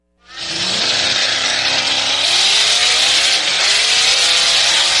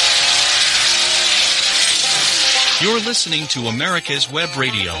You're listening to America's Web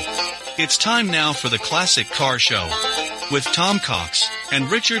Radio. It's time now for the Classic Car Show with Tom Cox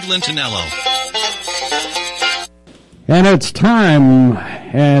and Richard Lentinello. And it's time,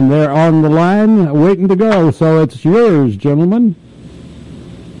 and they're on the line waiting to go, so it's yours, gentlemen.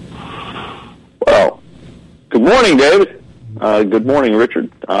 Well, good morning, David. Good morning,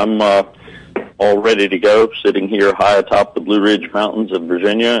 Richard. I'm all ready to go, sitting here high atop the Blue Ridge Mountains of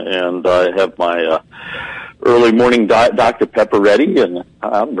Virginia, and I have my early morning Dr. Pepper ready, and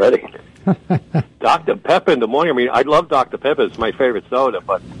I'm ready. Dr. Pepper in the morning. I mean, I love Dr. Pepper. It's my favorite soda,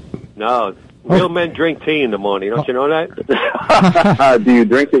 but no, real men drink tea in the morning. Don't you know that? Do you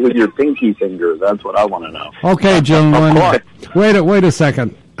drink it with your pinky finger? That's what I want to know. Okay, gentlemen. Wait a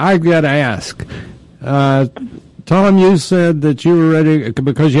second. I've got to ask. Tom, you said that you were ready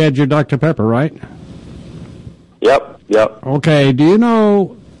because you had your Dr. Pepper, right? Yep. Okay. Do you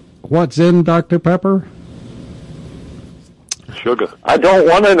know what's in Dr. Pepper? Sugar. I don't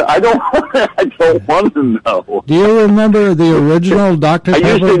want to know. Do you remember the original Dr. Pepper bottle? I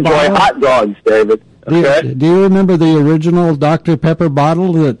used to enjoy hot dogs, David. Okay? Do you remember the original Dr. Pepper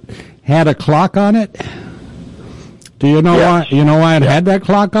bottle that had a clock on it? Do you know why? You know why it had that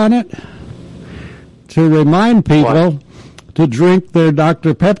clock on it? To remind people to drink their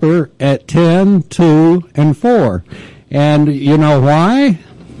Dr. Pepper at 10, 2, and 4. And you know why?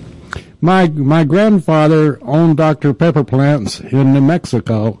 My grandfather owned Dr. Pepper plants in New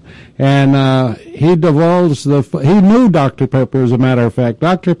Mexico, and he divulged he knew Dr. Pepper, as a matter of fact.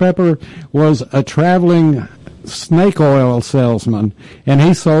 Dr. Pepper was a traveling snake oil salesman, and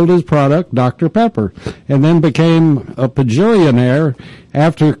he sold his product, Dr. Pepper, and then became a bajillionaire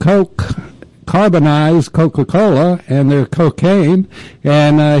after Coke carbonized Coca-Cola and their cocaine,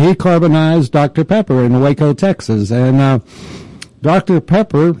 and he carbonized Dr. Pepper in Waco, Texas. And Dr.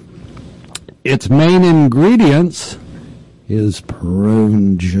 Pepper, its main ingredients is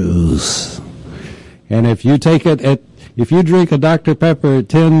prune juice. And if you take it if you drink a Dr. Pepper at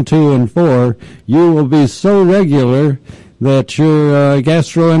 10, 2, and 4, you will be so regular that your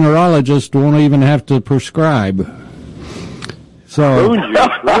gastroenterologist won't even have to prescribe. So, Prune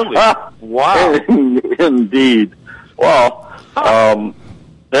juice, really? Wow. Indeed. Well,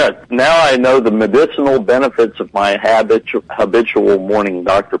 now I know the medicinal benefits of my habitual morning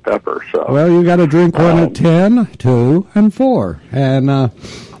Dr. Pepper. So, well, you got to drink one at 10, 2, and 4. And I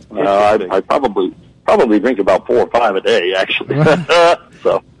probably drink about 4 or 5 a day, actually.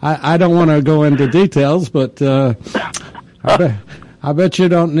 So I don't want to go into details, but I bet you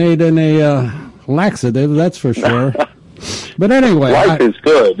don't need any laxative. That's for sure. But anyway, life is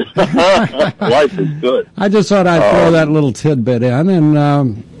good. Life is good. I just thought I'd throw that little tidbit in, and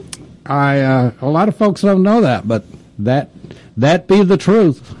a lot of folks don't know that, but that be the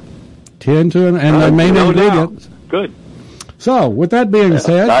truth. 10 to and the main ingredients. Good. So, with that being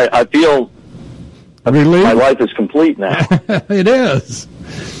said, I feel relieved. My life is complete now. It is.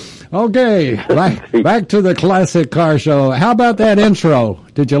 Okay, back to the Classic Car Show. How about that intro?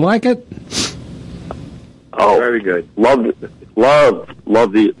 Did you like it? Oh, very good. Love the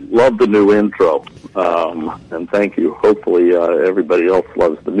new intro, and thank you. Hopefully, everybody else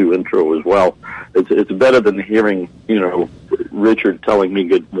loves the new intro as well. It's better than hearing Richard telling me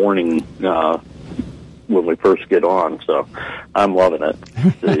good morning when we first get on. So I'm loving it.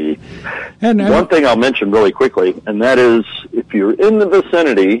 One thing I'll mention really quickly, and that is if you're in the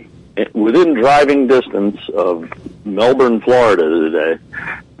vicinity, within driving distance of Melbourne, Florida today,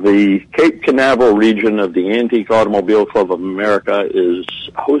 the Cape Canaveral region of the Antique Automobile Club of America is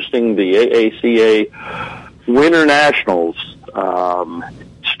hosting the AACA Winter Nationals.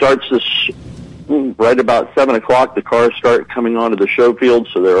 Starts this right about 7 o'clock. The cars start coming onto the show field,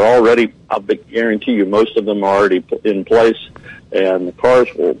 so they're already, I'll guarantee you, most of them are already in place, and the cars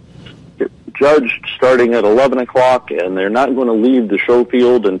will get judged starting at 11 o'clock, and they're not going to leave the show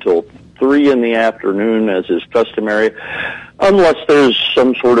field until 3 in the afternoon, as is customary, unless there's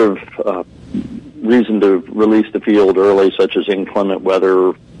some sort of reason to release the field early, such as inclement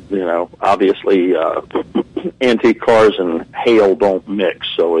weather. Obviously, antique cars and hail don't mix,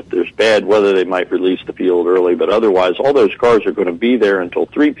 so if there's bad weather, they might release the field early, but otherwise, all those cars are going to be there until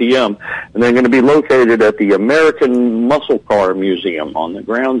 3 p.m., and they're going to be located at the American Muscle Car Museum, on the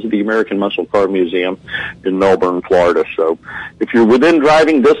grounds of the American Muscle Car Museum in Melbourne, Florida. So if you're within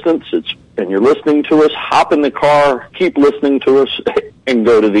driving distance and you're listening to us, hop in the car, keep listening to us, and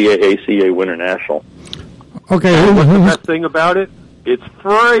go to the AACA Winter National. Okay. What's the best thing about it? It's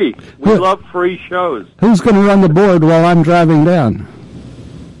free. We love free shows. Who's going to run the board while I'm driving down?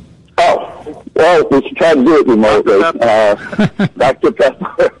 Oh, well, we should try to do it remotely. Dr.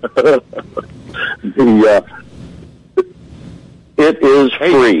 Pepper. It is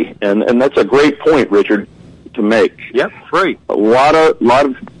free, and that's a great point, Richard, to make. Yep, free. A lot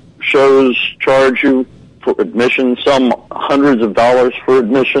of shows charge you for admission, some hundreds of dollars for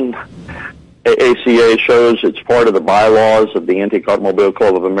admission. ACA shows, it's part of the bylaws of the Antique Automobile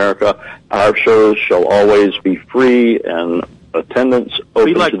Club of America. Our shows shall always be free and attendance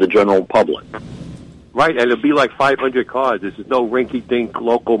open to the general public. Right, and it'll be like 500 cars. This is no rinky-dink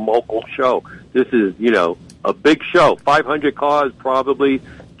local mocal show. This is, a big show. 500 cars probably,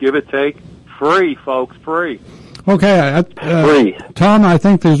 give or take. Free, folks, free. Okay, free. Tom, I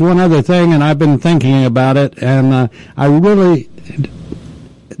think there's one other thing, and I've been thinking about it, and I really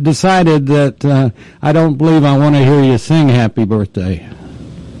decided that I don't believe I want to hear you sing Happy Birthday.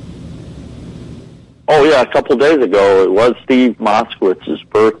 Oh, yeah, a couple of days ago, it was Steve Moskowitz's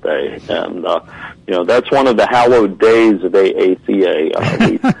birthday, and, that's one of the hallowed days of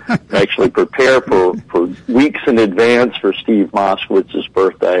AACA. We actually prepare for weeks in advance for Steve Moskowitz's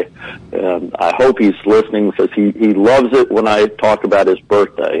birthday, and I hope he's listening because he loves it when I talk about his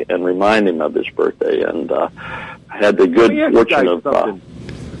birthday and remind him of his birthday, and I had the good fortune of...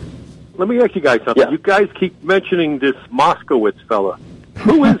 Let me ask you guys something. Yeah. You guys keep mentioning this Moskowitz fella.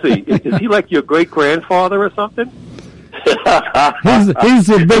 Who is he? Is he like your great-grandfather or something? He's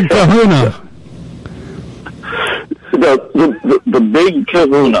the big kahuna. The big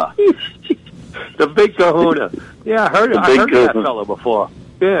kahuna. The big kahuna. Yeah, I heard of that fella before.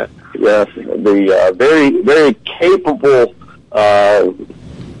 Yeah. Yes, the very, very capable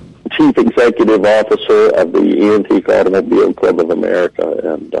Chief Executive Officer of the Antique Automobile Club of America,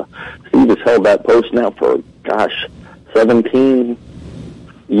 and Steve has held that post now for, 17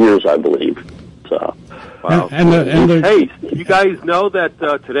 years, I believe. So, wow. Hey, you guys know that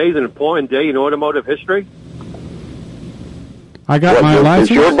today's an important day in automotive history? I got my license.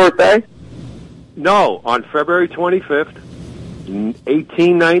 Is your birthday? No, on February 25th,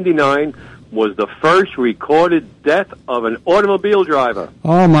 1899, was the first recorded death of an automobile driver.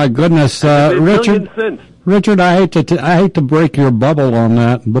 Oh my goodness, Richard, I hate to break your bubble on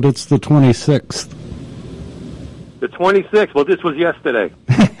that, but it's the 26th. The 26th. Well, this was yesterday.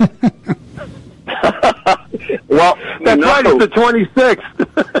 Well, that's right. It's the 26th.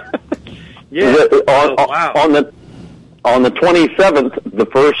 Yeah. On the 27th, the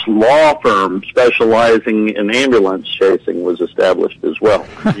first law firm specializing in ambulance chasing was established as well.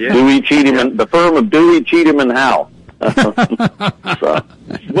 Yeah. Dewey, Cheatham, the firm of Dewey, Cheatham, and Howe. So,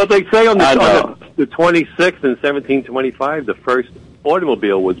 well, they say on the 26th in 1725, the first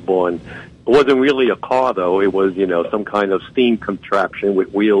automobile was born. It wasn't really a car, though. It was, some kind of steam contraption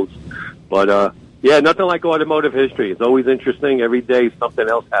with wheels. But, nothing like automotive history. It's always interesting. Every day something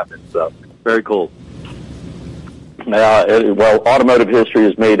else happens. So, very cool. Well, automotive history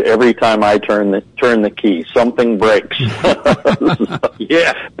is made every time I turn the key. Something breaks.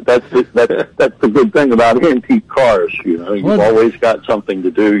 Yeah, that's the good thing about antique cars. You've always got something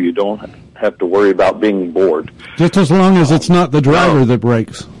to do. You don't have to worry about being bored. Just as long as it's not the driver that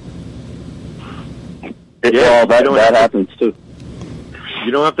breaks. That happens too.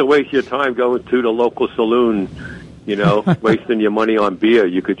 You don't have to waste your time going to the local saloon. Wasting your money on beer.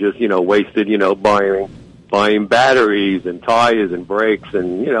 You could just waste it. Buying batteries and tires and brakes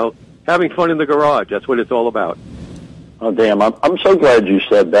and, having fun in the garage. That's what it's all about. Oh, damn. I'm so glad you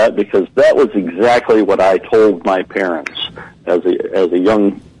said that because that was exactly what I told my parents as a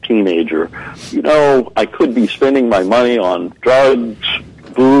young teenager. I could be spending my money on drugs,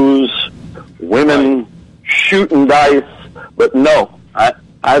 booze, women, shooting dice, but no,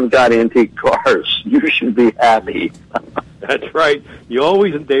 I've got antique cars. You should be happy. That's right. They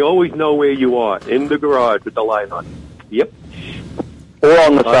always know where you are, in the garage with the light on. Yep. Or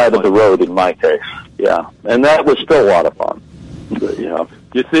on the side of the road, in my case. Yeah. And that was still a lot of fun. But,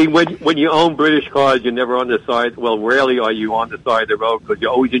 You see, when you own British cars, you're never on the side. Well, rarely are you on the side of the road because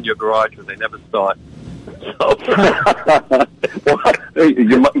you're always in your garage because they never start. So. Well,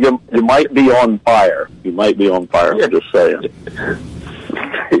 you might be on fire. You might be on fire. I'm just saying.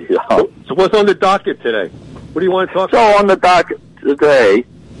 So what's on the docket today? What do you want to talk about? So on the docket today,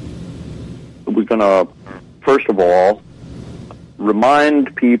 we're going to, first of all,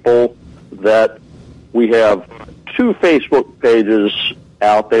 remind people that we have 2 Facebook pages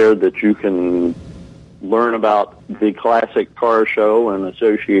out there that you can learn about the Classic Car Show and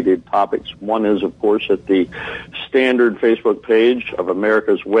associated topics. One is, of course, at the standard Facebook page of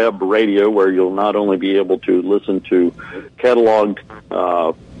America's Web Radio, where you'll not only be able to listen to cataloged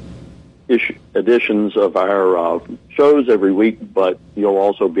editions of our shows every week, but you'll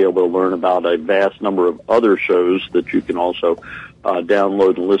also be able to learn about a vast number of other shows that you can also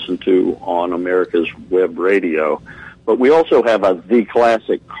download and listen to on America's Web Radio. But we also have a The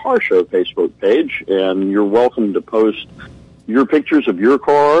Classic Car Show Facebook page, and you're welcome to post your pictures of your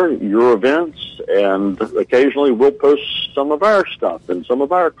car, your events, and occasionally we'll post some of our stuff and some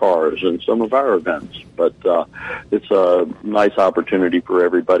of our cars and some of our events. But it's a nice opportunity for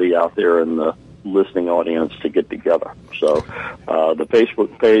everybody out there in the listening audience to get together. So the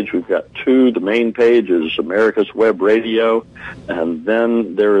Facebook page, we've got two. The main page is America's Web Radio, and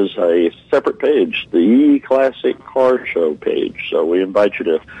then there is a separate page, the Classic Car Show page. So we invite you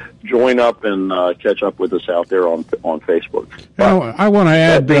to join up and catch up with us out there on Facebook. I want to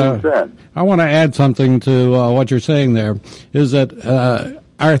add. I want to add something to what you're saying. There is that.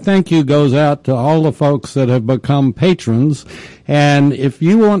 Our thank you goes out to all the folks that have become patrons. And if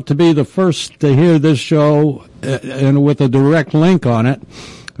you want to be the first to hear this show and with a direct link on it,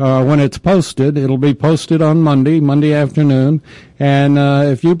 when it's posted, it'll be posted on Monday afternoon. And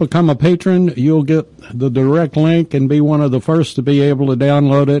if you become a patron, you'll get the direct link and be one of the first to be able to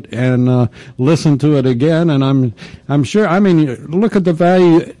download it and listen to it again. And I'm sure, I mean, look at the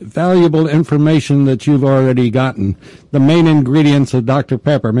valuable information that you've already gotten. The main ingredients of Dr.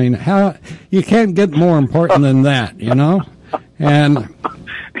 Pepper. I mean, how you can't get more important than that, you know? And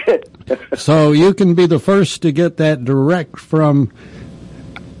so you can be the first to get that direct from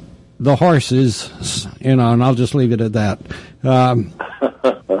the horses, you know, and I'll just leave it at that.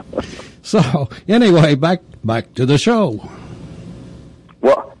 So anyway, back to the show.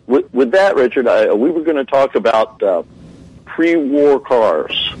 Well, with that, Richard, we were going to talk about pre-war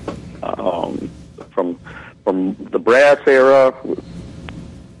cars from the brass era,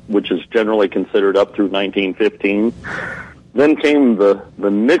 which is generally considered up through 1915. Then came the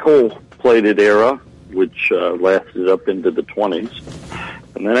nickel-plated era, which lasted up into the 20s.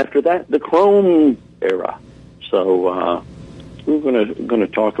 And then after that, the chrome era. So we're going to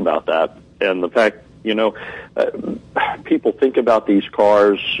talk about that and the fact, you know, people think about these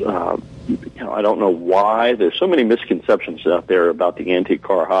cars. You know, I don't know why. There's so many misconceptions out there about the antique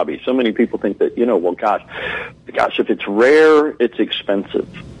car hobby. So many people think that, you know, well, gosh, if it's rare, it's expensive.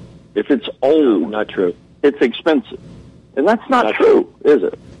 If it's old, not true. It's expensive, and that's not true, is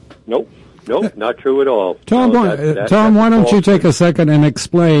it? Nope, not true at all. Tom, Tom, why don't you take a second and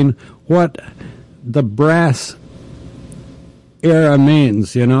explain what the brass era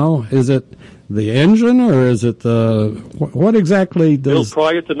means, you know? Is it the engine, or is it the... What exactly does... Built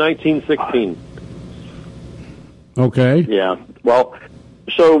prior to 1916. Okay. Yeah, well,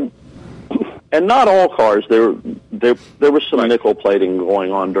 so... And not all cars. There was some nickel plating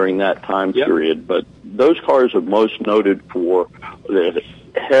going on during that time period, but those cars are most noted for the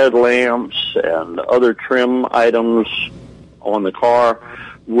headlamps and other trim items on the car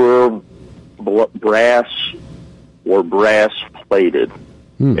were brass or brass plated.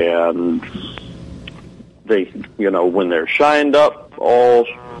 And they, you know, when they're shined up all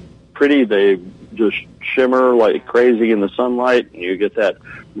pretty, they just shimmer like crazy in the sunlight, and you get that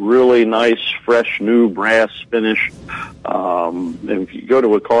really nice, fresh, new brass finish. And if you go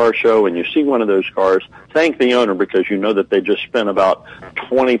to a car show and you see one of those cars, thank the owner, because you know that they just spent about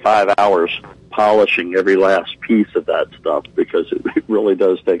 25 hours polishing every last piece of that stuff, because it really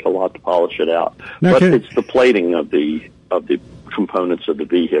does take a lot to polish it out. Now, but it's the plating of the components of the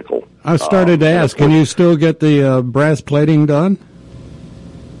vehicle. I started to ask, can you still get the brass plating done?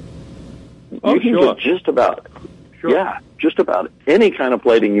 You can get just about, just about any kind of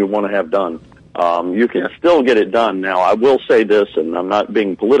plating you want to have done. You can still get it done. Now, I will say this, and I'm not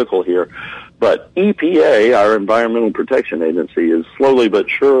being political here, but EPA, our Environmental Protection Agency, is slowly but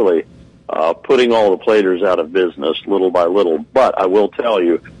surely putting all the platers out of business little by little. But I will tell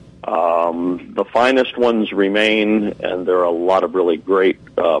you, the finest ones remain, and there are a lot of really great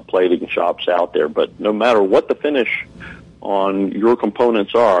plating shops out there. But no matter what the finish on your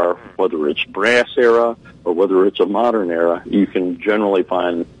components are, whether it's brass era or whether it's a modern era, you can generally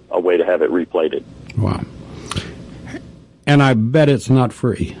find a way to have it replated. Wow. And I bet it's not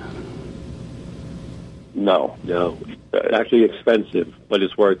free. No. It's actually expensive, but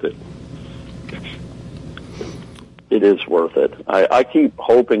it's worth it. It is worth it. I keep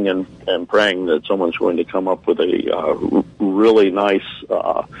hoping and praying that someone's going to come up with a really nice,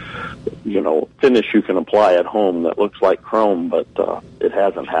 finish you can apply at home that looks like chrome, but it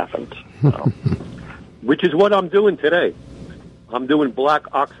hasn't happened. Which is what I'm doing today. I'm doing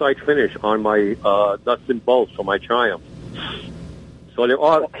black oxide finish on my nuts and bolts for my Triumph. So there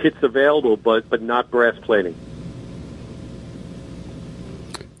are kits available, but not brass plating.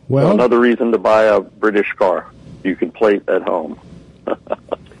 Well, another reason to buy a British car. You can plate at home.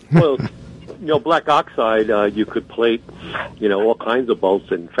 Well, black oxide, you could plate, all kinds of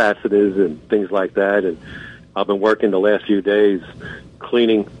bolts and fasteners and things like that. And I've been working the last few days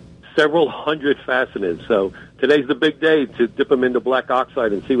cleaning several hundred fasteners. So today's the big day to dip them into black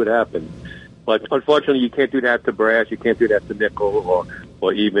oxide and see what happens. But unfortunately, you can't do that to brass. You can't do that to nickel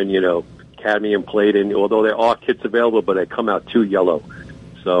or even, cadmium plate. And although there are kits available, but they come out too yellow.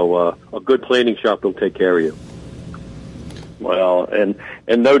 So a good plating shop will take care of you. Well, and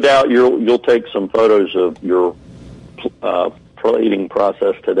no doubt you'll take some photos of your plating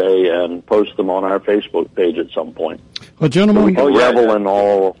process today and post them on our Facebook page at some point. Well, gentlemen, so we can revel in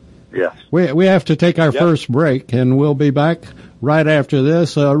all. Yes, we have to take our first break, and we'll be back right after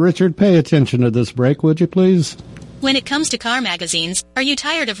this. Richard, pay attention to this break, would you please? When it comes to car magazines, are you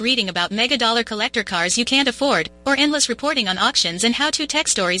tired of reading about mega-dollar collector cars you can't afford, or endless reporting on auctions and how-to tech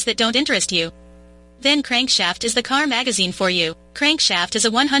stories that don't interest you? Then Crankshaft is the car magazine for you. Crankshaft is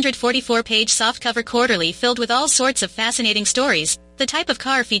a 144-page softcover quarterly filled with all sorts of fascinating stories, the type of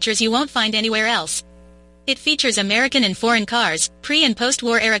car features you won't find anywhere else. It features American and foreign cars, pre- and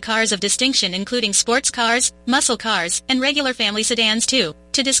post-war era cars of distinction including sports cars, muscle cars, and regular family sedans too.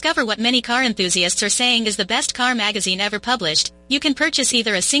 To discover what many car enthusiasts are saying is the best car magazine ever published, you can purchase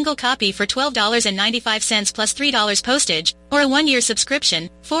either a single copy for $12.95 plus $3 postage, or a 1-year subscription,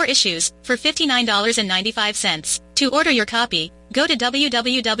 4 issues, for $59.95. To order your copy, go to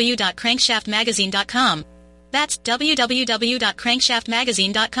www.crankshaftmagazine.com. That's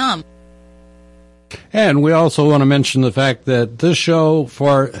www.crankshaftmagazine.com. And we also want to mention the fact that this show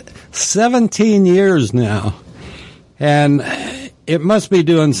for 17 years now, and it must be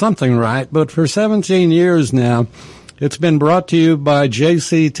doing something right, but for 17 years now, it's been brought to you by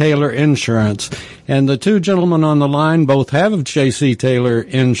J.C. Taylor Insurance. And the two gentlemen on the line both have J.C. Taylor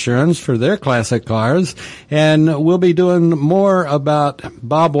Insurance for their classic cars. And we'll be doing more about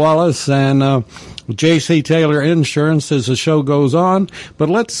Bob Wallace and J.C. Taylor Insurance as the show goes on.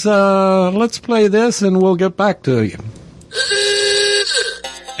 But let's play this and we'll get back to you.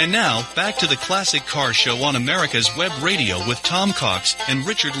 And now, back to the Classic Car Show on America's Web Radio with Tom Cox and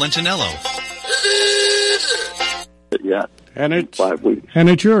Richard Lentinello. Yeah, and it's 5 weeks. And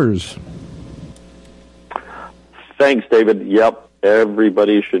it's yours. Thanks, David. Yep,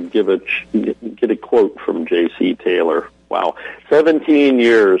 everybody should get a quote from J.C. Taylor. Wow, 17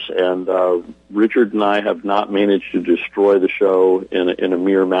 years, and Richard and I have not managed to destroy the show in a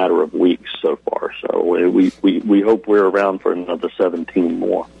mere matter of weeks so far. So we hope we're around for another 17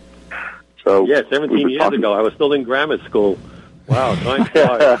 more. So yeah, 17 years ago, I was still in grammar school. Wow, time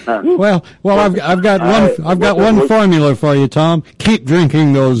flies. Well, I've got one formula for you, Tom. Keep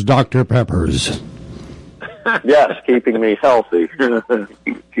drinking those Dr. Peppers. Yes, keeping me healthy.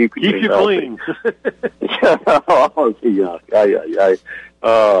 Keep you clean.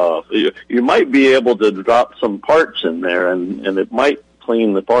 You might be able to drop some parts in there, and it might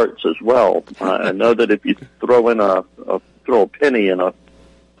clean the parts as well. I know that if you throw a penny in a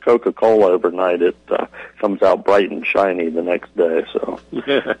Coca-Cola overnight, it comes out bright and shiny the next day. So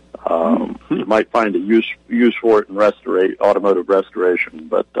you might find a use for it in automotive restoration.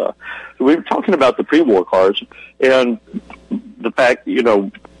 But we were talking about the pre-war cars and the fact,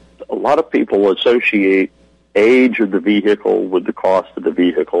 a lot of people associate age of the vehicle with the cost of the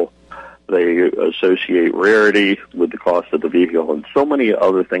vehicle. They associate rarity with the cost of the vehicle, and so many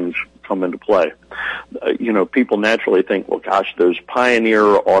other things come into play. People naturally think, well, gosh, those pioneer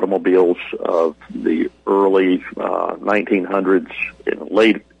automobiles of the early 1900s and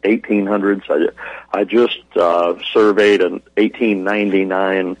late 1800s. I just surveyed an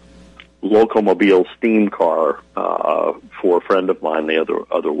 1899 Locomobile steam car for a friend of mine the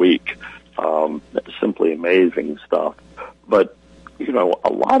other week. Simply amazing stuff. But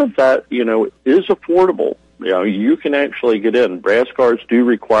a lot of that, is affordable. You can actually get in. Brass cars do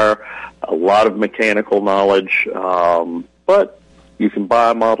require a lot of mechanical knowledge, but you can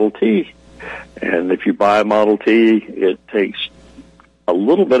buy a Model T. And if you buy a Model T, it takes a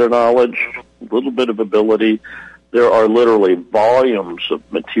little bit of knowledge, a little bit of ability. There are literally volumes of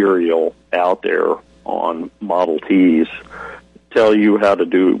material out there on Model Ts tell you how to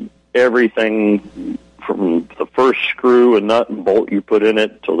do everything from the first screw and nut and bolt you put in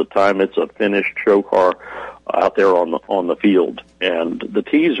it till the time it's a finished show car out there on the field. And the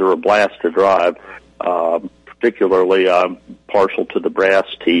T's are a blast to drive. Particularly, I'm partial to the brass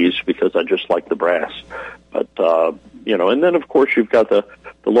T's because I just like the brass. But and then of course you've got the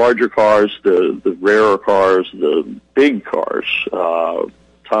larger cars, the rarer cars, the big cars,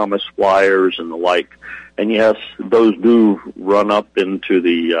 Thomas Flyers and the like. And yes, those do run up into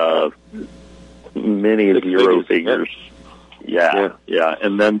the many zero figures. Yeah,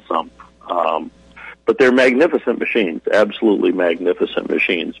 and then some. But but they're magnificent machines, absolutely magnificent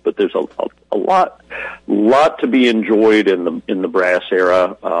machines. But there's a lot to be enjoyed in the brass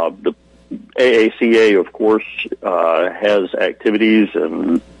era. The AACA, of course, has activities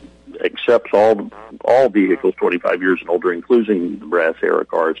and accepts all vehicles 25 years and older, including the brass era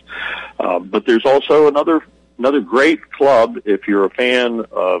cars. But there's also another great club if you're a fan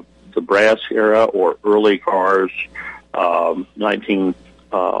of the brass era or early cars,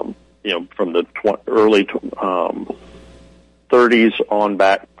 from the early 30s on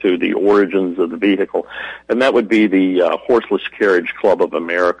back to the origins of the vehicle, and that would be the Horseless Carriage Club of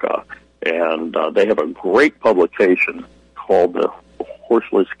America. And they have a great publication called the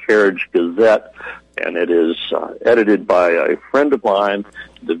Horseless Carriage Gazette, and it is edited by a friend of mine,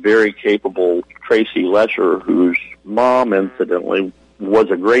 the very capable Tracy Lesher, whose mom, incidentally,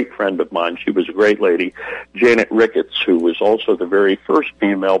 was a great friend of mine. She was a great lady, Janet Ricketts, who was also the very first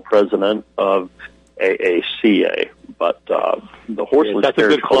female president of AACA. But the Horseless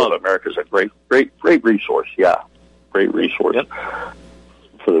Carriage Club of America is a great resource. Yeah, great resource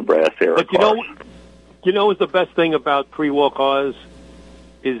for the brass era. But you know what's the best thing about pre-war cars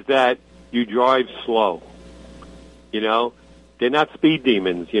is that you drive slow. You know, they're not speed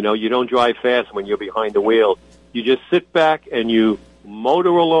demons. You know, you don't drive fast when you're behind the wheel. You just sit back and you motor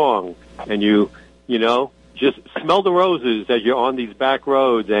along, and you just smell the roses as you're on these back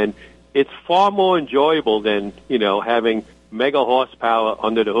roads, and it's far more enjoyable than, having mega horsepower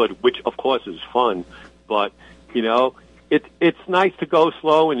under the hood, which of course is fun, but, it's nice to go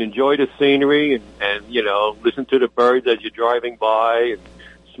slow and enjoy the scenery and listen to the birds as you're driving by and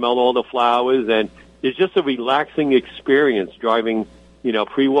smell all the flowers, and it's just a relaxing experience driving,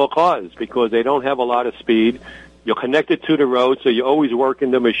 pre-war cars because they don't have a lot of speed. You're connected to the road, so you're always working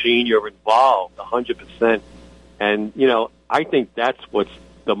the machine. You're involved 100%. And, I think that's what's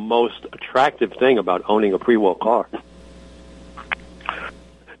the most attractive thing about owning a pre-war car.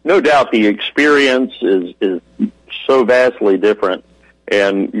 No doubt the experience is so vastly different,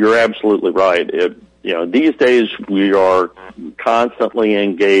 and you're absolutely right. These days we are constantly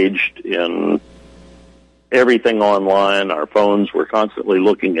engaged in everything online. Our phones, we're constantly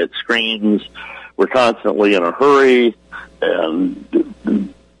looking at screens. We're constantly in a hurry, and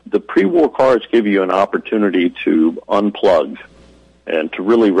the pre-war cars give you an opportunity to unplug and to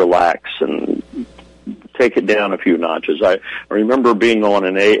really relax and take it down a few notches. I remember being on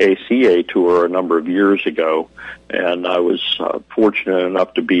an AACA tour a number of years ago, and I was fortunate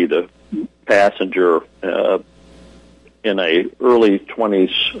enough to be the passenger in a early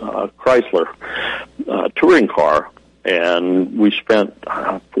 20s Chrysler touring car. And we spent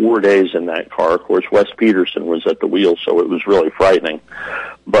 4 days in that car. Of course, Wes Peterson was at the wheel, so it was really frightening.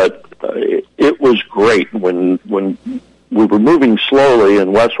 But it was great when we were moving slowly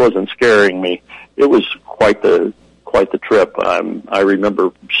and Wes wasn't scaring me. It was quite the trip. I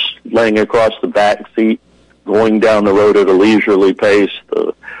remember laying across the back seat, going down the road at a leisurely pace.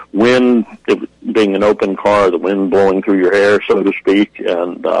 The wind, being an open car, the wind blowing through your hair, so to speak,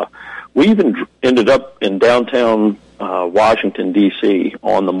 and we even ended up in downtown Washington, D.C.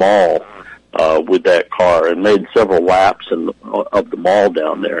 on the mall with that car and made several laps of the mall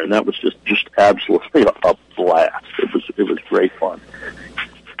down there, and that was just absolutely a blast. It was great fun.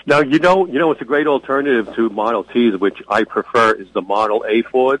 Now, it's a great alternative to Model Ts, which I prefer, is the Model A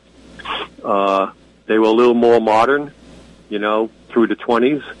Fords. They were a little more modern, through the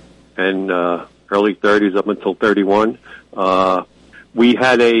 20s and early 30s up until 31. We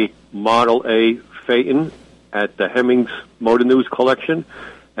had a Model A Phaeton at the Hemmings Motor News collection,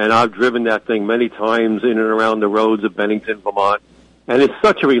 and I've driven that thing many times in and around the roads of Bennington, Vermont. And it's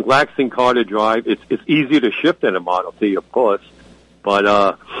such a relaxing car to drive. It's easier to shift than a Model T, of course, but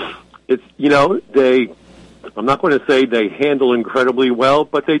it's I'm not going to say they handle incredibly well,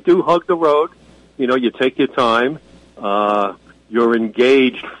 but they do hug the road. You take your time. You're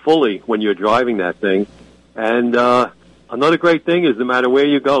engaged fully when you're driving that thing, and another great thing is no matter where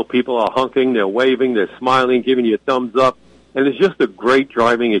you go, people are honking, they're waving, they're smiling, giving you a thumbs up, and it's just a great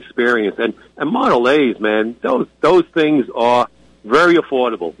driving experience. And Model A's, man, those things are very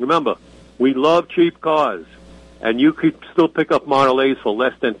affordable. Remember, we love cheap cars, and you could still pick up Model A's for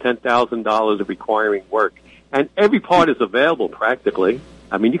less than $10,000 of requiring work. And every part is available practically.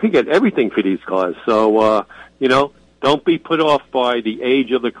 I mean, you can get everything for these cars. So, don't be put off by the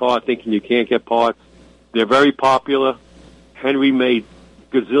age of the car thinking you can't get parts. They're very popular. Henry made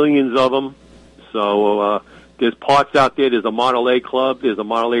gazillions of them. So there's parts out there. There's a Model A club. There's a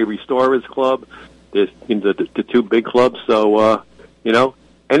Model A Restorers Club. There's the two big clubs. So,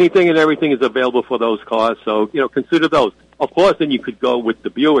 anything and everything is available for those cars. So, consider those. Of course, then you could go with the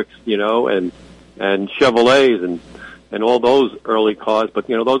Buicks, and and Chevrolets and all those early cars. But,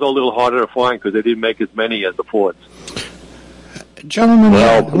 those are a little harder to find because they didn't make as many as the Fords. Gentlemen,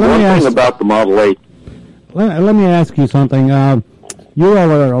 well, one thing about the Model 8. Let me ask you something. You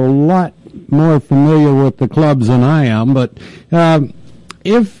all are a lot more familiar with the clubs than I am, but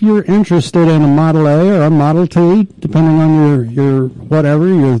if you're interested in a Model A or a Model T, depending on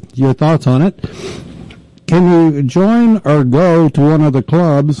your thoughts on it, can you join or go to one of the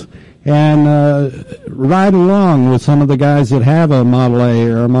clubs and ride along with some of the guys that have a Model A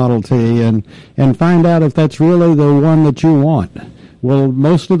or a Model T and find out if that's really the one that you want? Will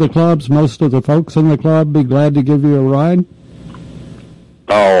most of the folks in the club be glad to give you a ride?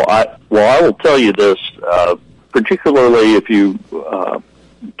 I will tell you this, particularly if you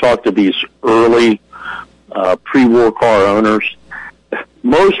talk to these early pre-war car owners,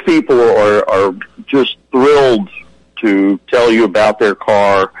 most people are just thrilled to tell you about their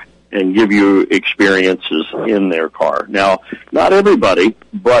car and give you experiences in their car. Now, not everybody,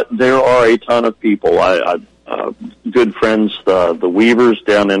 but there are a ton of people. Good friends, the Weavers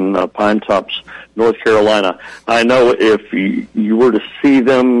down in Pine Tops, North Carolina. I know if you were to see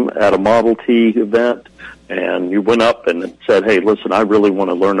them at a Model T event and you went up and said, hey, listen, I really want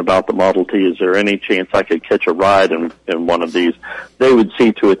to learn about the Model T. Is there any chance I could catch a ride in one of these? They would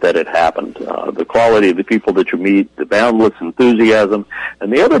see to it that it happened. The quality of the people that you meet, the boundless enthusiasm.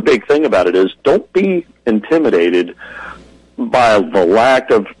 And the other big thing about it is don't be intimidated by the lack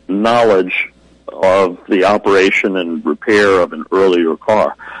of knowledge of the operation and repair of an earlier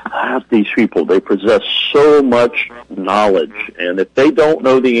car. These people, they possess so much knowledge, and if they don't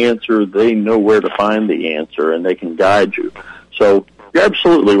know the answer, they know where to find the answer, and they can guide you. So you're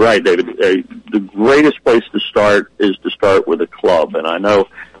absolutely right, David. The greatest place to start is to start with a club, and I know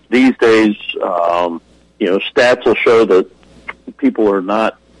these days, stats will show that people are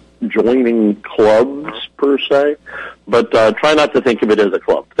not joining clubs per se, but try not to think of it as a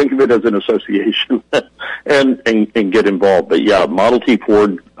club. Think of it as an association and get involved. But yeah, Model T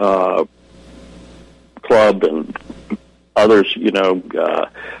Ford Club and others,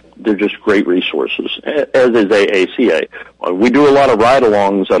 they're just great resources, as is AACA. We do a lot of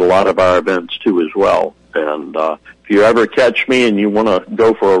ride-alongs at a lot of our events too as well. And if you ever catch me and you want to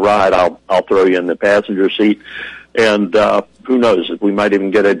go for a ride, I'll throw you in the passenger seat. And who knows, we might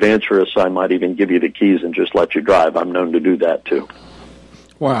even get adventurous. I might even give you the keys and just let you drive. I'm known to do that too.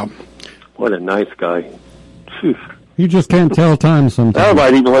 Wow. What a nice guy. Phew. You just can't tell time sometimes. I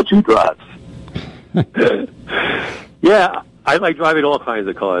might even let you drive. Yeah, I like driving all kinds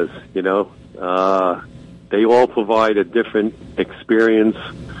of cars, They all provide a different experience,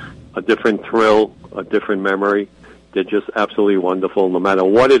 a different thrill, a different memory. They're just absolutely wonderful, no matter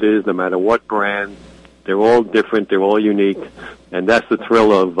what it is, no matter what brand. They're all different. They're all unique. And that's the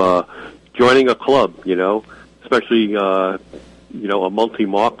thrill of joining a club, especially, a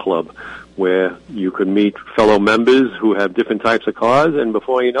multi-mark club where you can meet fellow members who have different types of cars. And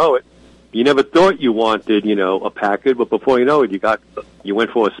before you know it, you never thought you wanted, a Packard, but before you know it, you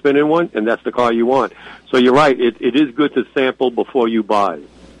went for a spin in one, and that's the car you want. So you're right. It is good to sample before you buy,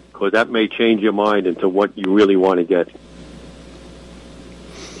 because that may change your mind into what you really want to get.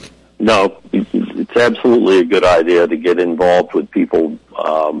 No, it's absolutely a good idea to get involved with people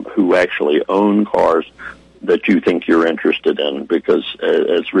who actually own cars that you think you're interested in, because,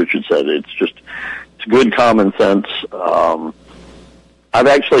 as Richard said, it's good common sense. I've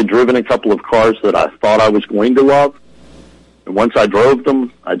actually driven a couple of cars that I thought I was going to love, and once I drove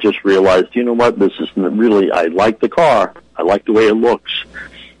them, I just realized, you know what, this isn't really, I like the car, I like the way it looks,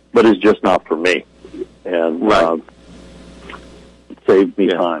 but it's just not for me. And right. Saved me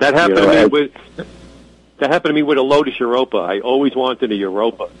time. That happened to me with a Lotus Europa. I always wanted a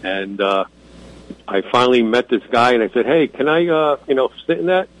Europa, and I finally met this guy, and I said, "Hey, can I, sit in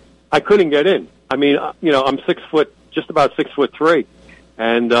that?" I couldn't get in. I mean, I'm 6 foot, just about 6'3",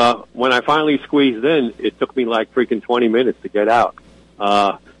 and when I finally squeezed in, it took me like freaking 20 minutes to get out.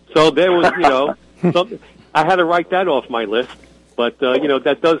 So there was, something. I had to write that off my list, but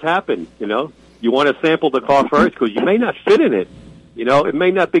that does happen. You want to sample the car first because you may not fit in it. It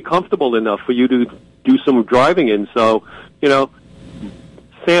may not be comfortable enough for you to do some driving in. So,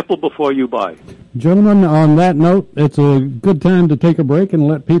 sample before you buy. Gentlemen, on that note, it's a good time to take a break and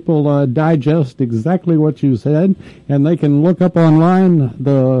let people digest exactly what you said, and they can look up online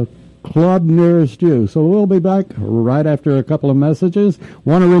the club nearest you. So we'll be back right after a couple of messages.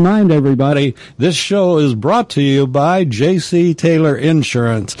 Want to remind everybody, this show is brought to you by J.C. Taylor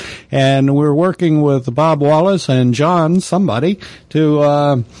Insurance, and we're working with Bob Wallace and John, somebody,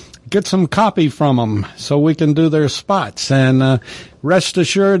 to get some copy from them so we can do their spots. And rest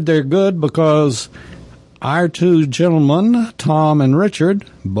assured they're good because our two gentlemen, Tom and Richard,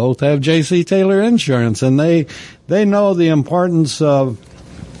 both have J.C. Taylor Insurance, and they know the importance of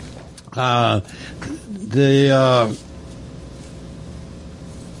the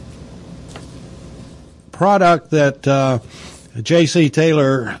product that J.C.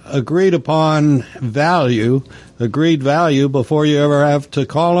 Taylor agreed value before you ever have to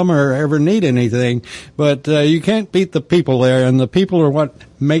call them or ever need anything. But you can't beat the people there, and the people are what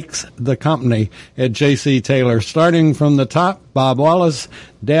makes the company at J.C. Taylor, starting from the top, Bob Wallace,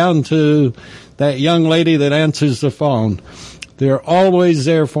 down to that young lady that answers the phone. They're always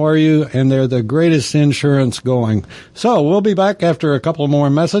there for you, and they're the greatest insurance going. So we'll be back after a couple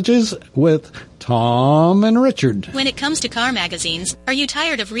more messages with Tom and Richard. When it comes to car magazines, are you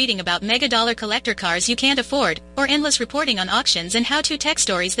tired of reading about mega-dollar collector cars you can't afford, or endless reporting on auctions and how-to tech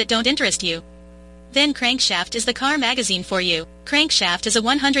stories that don't interest you? Then Crankshaft is the car magazine for you. Crankshaft is a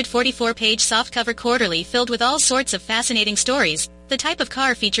 144-page softcover quarterly filled with all sorts of fascinating stories, the type of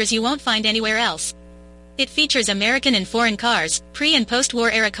car features you won't find anywhere else. It features American and foreign cars, pre- and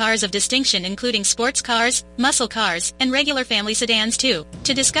post-war era cars of distinction including sports cars, muscle cars, and regular family sedans too.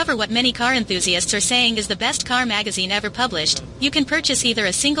 To discover what many car enthusiasts are saying is the best car magazine ever published, you can purchase either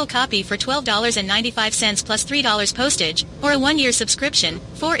a single copy for $12.95 plus $3 postage, or a 1-year subscription,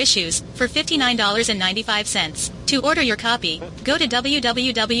 4 issues, for $59.95. To order your copy, go to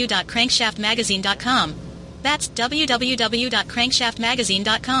www.crankshaftmagazine.com. That's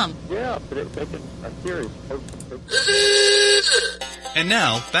www.crankshaftmagazine.com. Yeah, but it's a series. And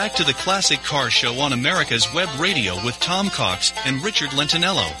now, back to the Classic Car Show on America's Web Radio with Tom Cox and Richard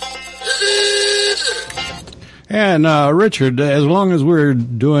Lentinello. And Richard, as long as we're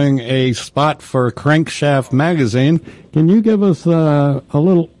doing a spot for Crankshaft Magazine, can you give us a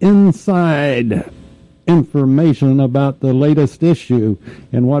little inside information about the latest issue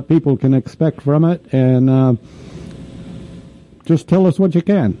and what people can expect from it, and just tell us what you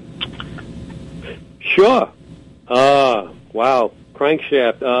can. Sure. Wow,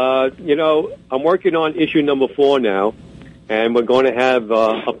 Crankshaft. I'm working on issue number 4 now, and we're going to have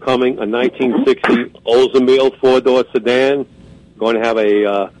upcoming a 1960 Oldsmobile 4-door sedan. Going to have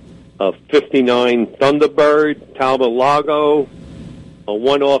a 59 Thunderbird, Talbot Lago, a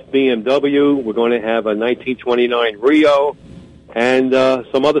one-off BMW. We're going to have a 1929 Rio, and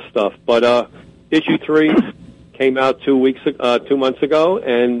some other stuff. But issue 3 came out 2 months ago,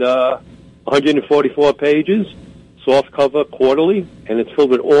 and 144 pages, soft cover quarterly, and it's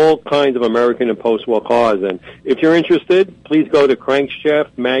filled with all kinds of American and post-war cars. And if you're interested, please go to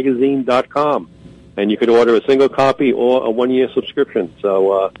crankshaftmagazine.com, and you could order a single copy or a 1-year subscription.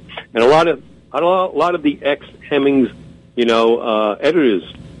 So, and a lot of the ex-Hemmings, editors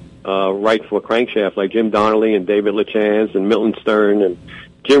write for Crankshaft, like Jim Donnelly and David LaChance and Milton Stern and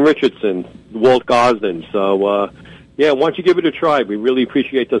Jim Richardson, Walt Gosden. So, why don't you give it a try? We really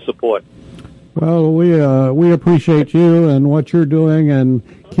appreciate the support. Well, we appreciate you and what you're doing and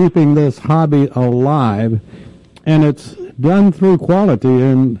keeping this hobby alive, and it's done through quality,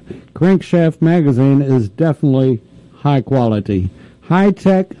 and Crankshaft Magazine is definitely high quality, high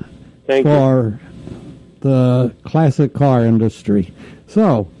tech for the classic car industry.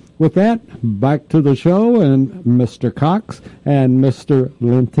 So, with that, back to the show, and Mr. Cox and Mr.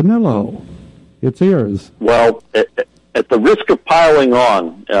 Lentinello. It's yours. Well, at the risk of piling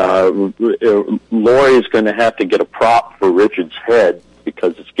on, Lori's going to have to get a prop for Richard's head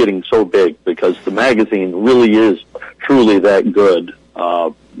because it's getting so big, because the magazine really is truly that good.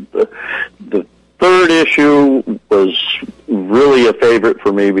 The third issue was really a favorite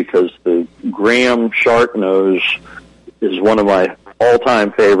for me because the Graham Shark Nose is one of my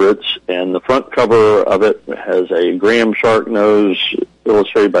all-time favorites, and the front cover of it has a Graham Shark Nose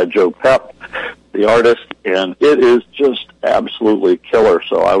illustrated by Joe Pepp, the artist, and it is just absolutely killer.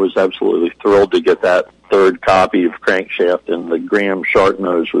 So I was absolutely thrilled to get that third copy of Crankshaft, and the Graham Shark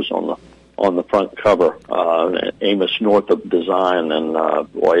Nose was on the front cover. Amos Northup design, and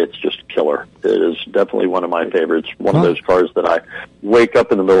boy, it's just killer. It is definitely one of my favorites. One of those cars that I wake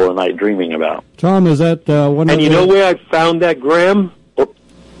up in the middle of the night dreaming about. Tom, is that one? And you know where I found that, Graham?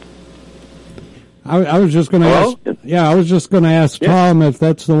 I was just going to ask. Yeah, I was just going to ask Tom if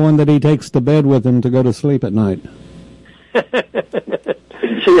that's the one that he takes to bed with him to go to sleep at night. I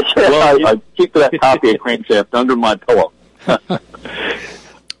keep that copy of Crankshaft under my pillow.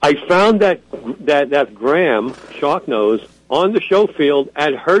 I found that Graham Shark Nose on the show field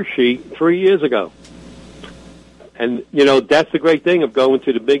at Hershey 3 years ago. And, that's the great thing of going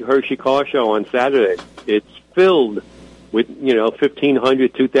to the big Hershey car show on Saturday. It's filled with,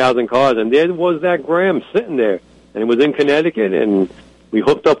 1,500, 2,000 cars. And there was that Graham sitting there. And it was in Connecticut, and we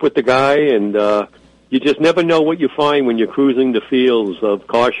hooked up with the guy, and you just never know what you find when you're cruising the fields of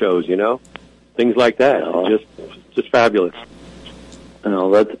car shows, things like that. Just fabulous.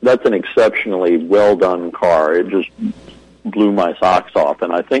 That's an exceptionally well done car. It just blew my socks off.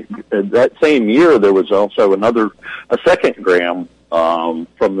 And I think that same year there was also a second Graham from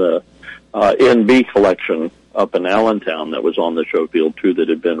the NB collection up in Allentown that was on the show field too, that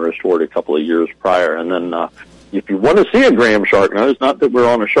had been restored a couple of years prior. And then if you want to see a Graham Sharknose, not that we're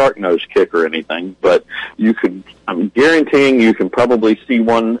on a Sharknose kick or anything, but I'm guaranteeing you can probably see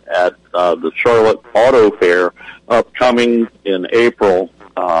one at the Charlotte Auto Fair upcoming in April.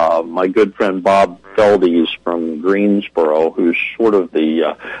 My good friend Bob Feldes from Greensboro, who's sort of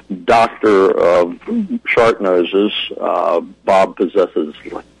the doctor of Sharknoses. Bob possesses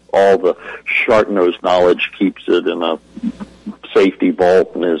all the Sharknose knowledge, keeps it in a safety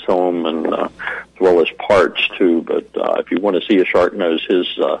vault in his home, and as well as parts too. But if you want to see a Sharknose, his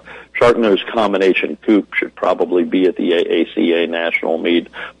Sharknose combination coupe should probably be at the AACA National Meet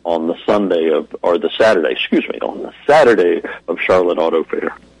on the Saturday of Charlotte Auto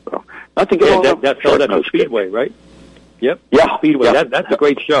Fair. So not to get that's the Speedway, right? Yep. Yeah, Speedway. Yeah. That's a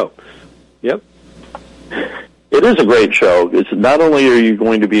great show. Yep. It is a great show. It's not only are you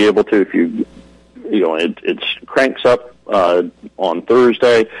going to be able to, if it cranks up on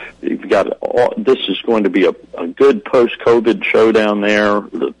Thursday. You've got this is going to be a good post-COVID show down there.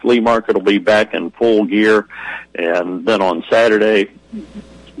 The flea market will be back in full gear, and then on Saturday,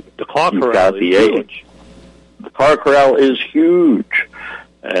 the car corral is huge. The car corral is huge,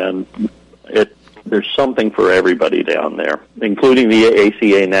 and there's something for everybody down there, including the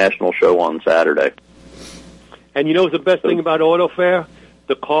ACA National Show on Saturday. And the best thing about Auto Fair?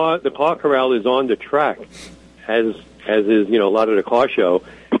 The car corral is on the track, as is, a lot of the car show,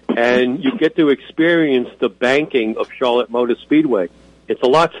 and you get to experience the banking of Charlotte Motor Speedway. It's a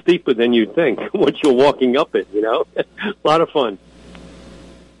lot steeper than you think once you're walking up it, A lot of fun.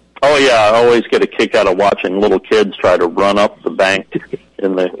 Oh yeah, I always get a kick out of watching little kids try to run up the bank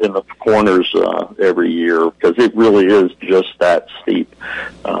in the corners every year, because it really is just that steep.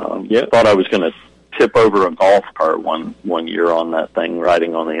 Thought I was going to tip over a golf cart one year on that thing,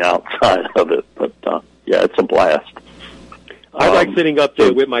 riding on the outside of it. But yeah, it's a blast. I like sitting up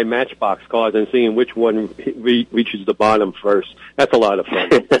there with my Matchbox cars and seeing which one reaches the bottom first. That's a lot of fun.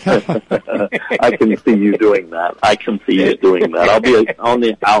 I can see you doing that. I'll be on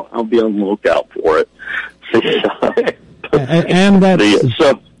the lookout for it. And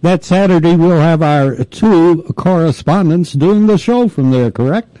that Saturday we'll have our two correspondents doing the show from there,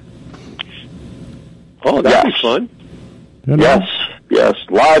 correct? Oh, that'd be fun. Yes,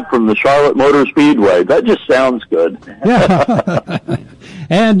 live from the Charlotte Motor Speedway. That just sounds good. Yeah.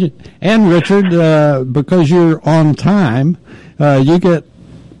 and Richard, because you're on time, you get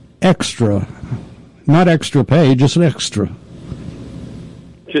extra, not extra pay, just extra.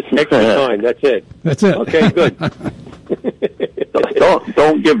 Just extra time. That's it. That's it. Okay, good.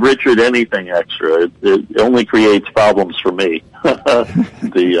 Don't give Richard anything extra. It only creates problems for me. So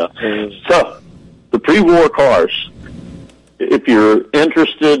the pre-war cars. If you're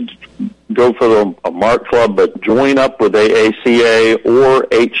interested, go for a Mark Club, but join up with AACA or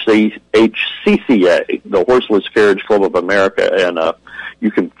HCCA, the Horseless Carriage Club of America, and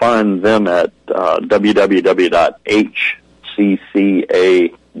you can find them at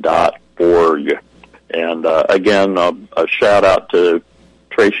www.hcca.org. And again, a shout out to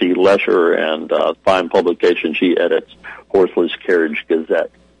Tracy Lesher and fine publication she edits, Horseless Carriage Gazette.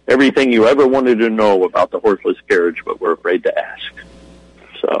 Everything you ever wanted to know about the horseless carriage, but we're afraid to ask.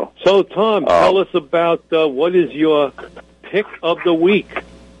 So Tom, tell us about what is your pick of the week?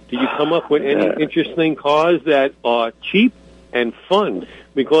 Do you come up with any interesting cars that are cheap and fun?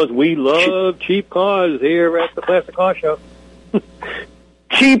 Because we love cheap cars here at the Classic Car Show.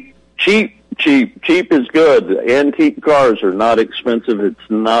 Cheap is good. Antique cars are not expensive. It's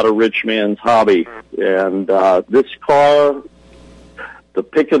not a rich man's hobby. And this car, the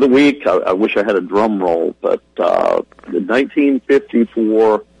pick of the week, I wish I had a drum roll, but the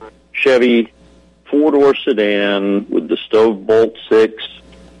 1954 Chevy four-door sedan with the stove bolt 6,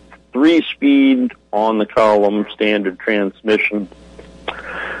 3-speed on the column standard transmission,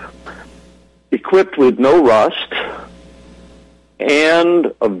 equipped with no rust,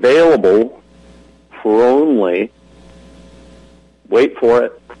 and available for only, wait for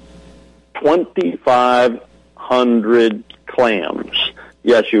it, 2,500 clams.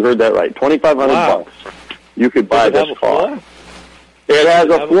 Yes, you heard that right. 2,500 bucks. You could buy this car. It has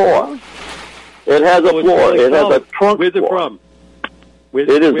a floor. It has a floor. It has a trunk. Where's it floor. from? It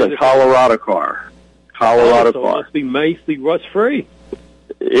is a Colorado car. Colorado so car. It must be nicely rust-free.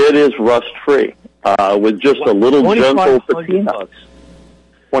 It is rust-free with just a little gentle patina.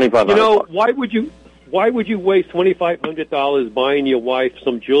 $2,500. You know, why would you waste $2,500 buying your wife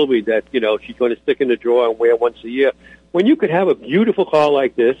some jewelry that she's going to stick in the drawer and wear once a year, when you could have a beautiful car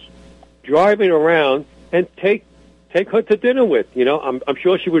like this, driving around and take her to dinner with? I'm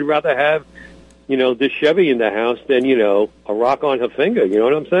sure she would rather have this Chevy in the house than a rock on her finger. You know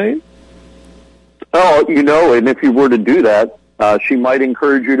what I'm saying? Oh, and if you were to do that, she might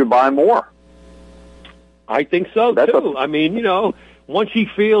encourage you to buy more. I think so, too. I mean, once she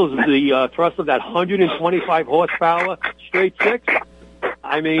feels the thrust of that 125 horsepower straight six,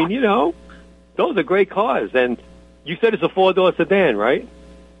 I mean, those are great cars. And you said it's a four-door sedan, right?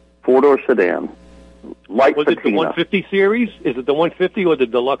 Four-door sedan. Light Was patina. it the 150 series? Is it the 150 or the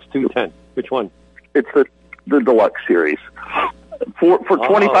Deluxe 210? Which one? It's the Deluxe series. For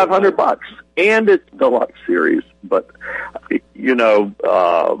 $2,500, and it's Deluxe series. But the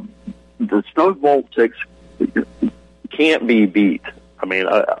Stone Volt 6 can't be beat. I mean,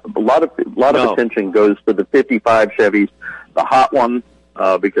 a lot of attention goes to the 55 Chevys, the hot one,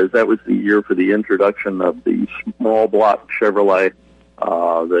 because that was the year for the introduction of the small block Chevrolet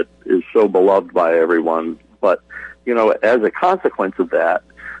that is so beloved by everyone. But as a consequence of that,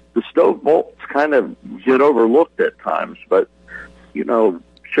 the Stove Volts kind of get overlooked at times. But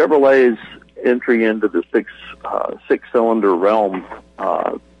Chevrolet's entry into the six-cylinder realm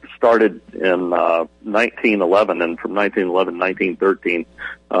started in 1911, and from 1911 to 1913,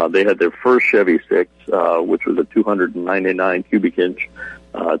 they had their first Chevy 6, which was a 299 cubic inch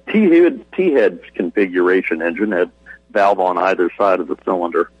T-head configuration engine, had valve on either side of the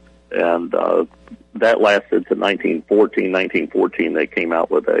cylinder, and that lasted to 1914. 1914, they came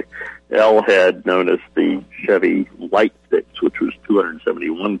out with a L-head known as the Chevy Light 6, which was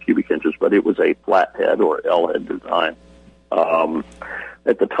 271 cubic inches, but it was a flat head or L-head design.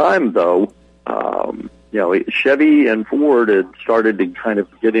 At the time, though, Chevy and Ford had started to kind of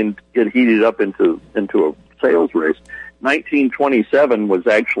get heated up into a sales race. 1927 was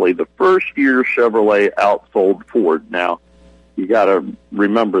actually the first year Chevrolet outsold Ford. Now, you got to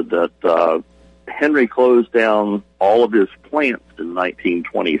remember that Henry closed down all of his plants in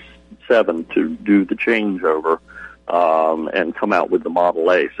 1927 to do the changeover and come out with the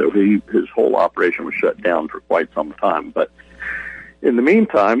Model A. So his whole operation was shut down for quite some time. But in the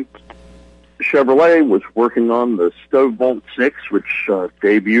meantime, Chevrolet was working on the Stove Volt 6, which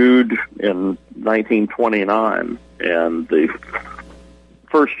debuted in 1929, and the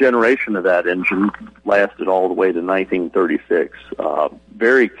first generation of that engine lasted all the way to 1936.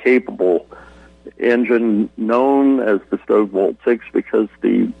 Very capable engine, known as the Stove Volt 6 because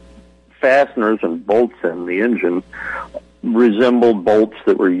the fasteners and bolts in the engine resembled bolts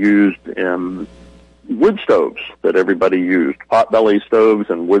that were used in wood stoves that everybody used, potbelly stoves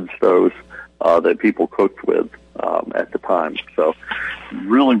and wood stoves that people cooked with at the time. So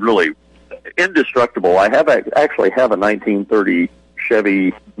really, really indestructible. I actually have a 1930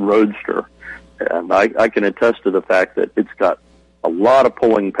 Chevy Roadster, and I can attest to the fact that it's got a lot of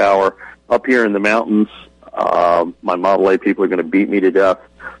pulling power. Up here in the mountains, my Model A people are going to beat me to death,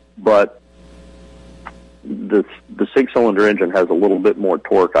 but the six-cylinder engine has a little bit more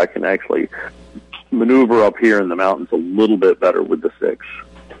torque. I can actually maneuver up here in the mountains a little bit better with the 6.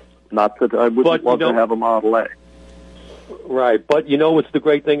 Not that I wouldn't love to have a Model A. Right, but what's the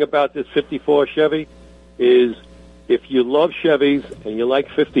great thing about this 54 Chevy is if you love Chevys and you like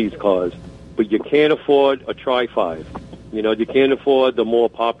 50s cars, but you can't afford a Tri-5, you can't afford the more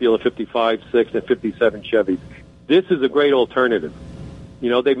popular 55, 6, and 57 Chevys, this is a great alternative.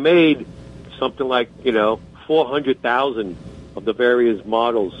 They made something like, 400,000 of the various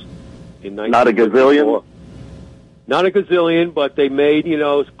models in 1954. Not a gazillion? Not a gazillion, but they made,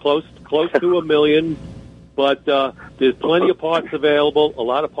 close to a million. But there's plenty of parts available. A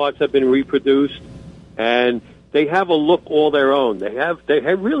lot of parts have been reproduced, and they have a look all their own. They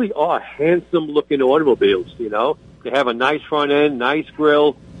really are handsome-looking automobiles. They have a nice front end, nice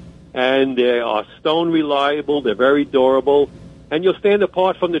grille, and they are stone reliable. They're very durable, and you'll stand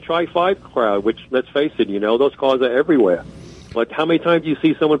apart from the Tri-5 crowd. Which, let's face it, those cars are everywhere. But how many times do you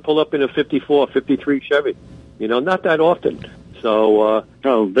see someone pull up in a 54, 53 Chevy? Not that often. So,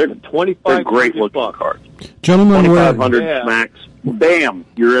 no, they're great looking cars. Gentlemen, 2,500 smacks. Bam,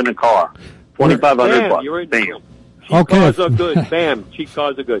 you're in a car. 2,500 bucks. You're in bam. Cheap cars are good. Bam, cheap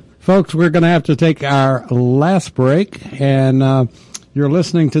cars are good. Folks, we're going to have to take our last break, and You're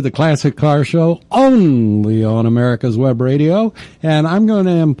listening to the Classic Car Show only on America's Web Radio, and I'm going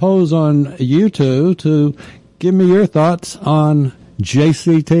to impose on you two to give me your thoughts on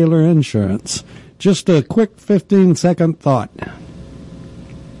J.C. Taylor Insurance. Just a quick 15-second thought.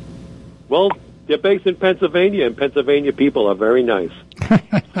 Well, they're based in Pennsylvania, and Pennsylvania people are very nice.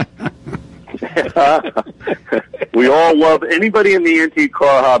 We all love, anybody in the antique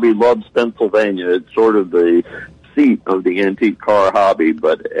car hobby loves Pennsylvania. It's sort of the seat of the antique car hobby,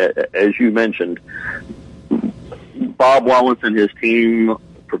 but as you mentioned, Bob Wallace and his team,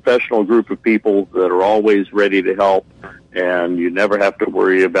 professional group of people that are always ready to help, and you never have to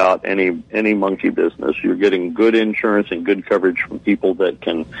worry about any monkey business. You're getting good insurance and good coverage from people that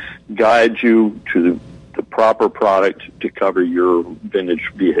can guide you to the proper product to cover your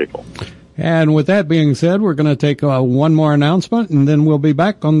vintage vehicle. And with that being said, we're going to take one more announcement, and then we'll be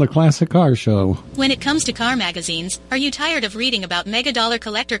back on the Classic Car Show. When it comes to car magazines, are you tired of reading about mega-dollar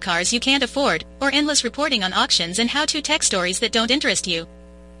collector cars you can't afford, or endless reporting on auctions and how-to tech stories that don't interest you?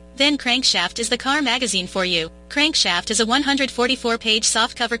 Then Crankshaft is the car magazine for you. Crankshaft is a 144-page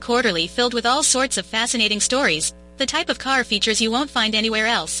softcover quarterly filled with all sorts of fascinating stories, the type of car features you won't find anywhere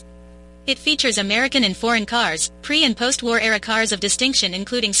else. It features American and foreign cars, pre- and post-war era cars of distinction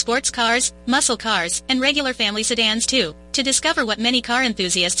including sports cars, muscle cars, and regular family sedans too. To discover what many car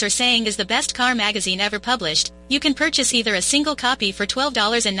enthusiasts are saying is the best car magazine ever published, you can purchase either a single copy for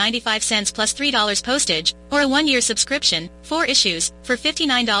 $12.95 plus $3 postage, or a 1-year subscription, 4 issues, for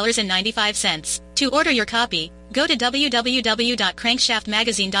 $59.95. To order your copy, go to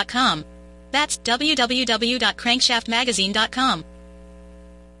www.crankshaftmagazine.com. That's www.crankshaftmagazine.com.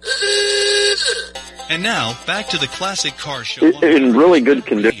 And now, back to the Classic Car Show in really good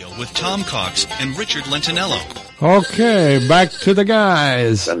condition with Tom Cox and Richard Lentinello. Okay, back to the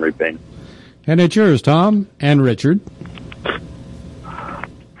guys. Henry Payne. And it's yours, Tom and Richard.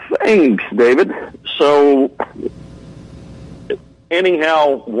 Thanks, David. So,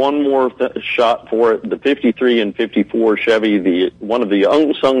 anyhow, one more shot for it. The 53 and 54 Chevy, one of the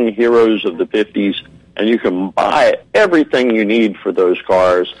unsung heroes of the 50s, and you can buy everything you need for those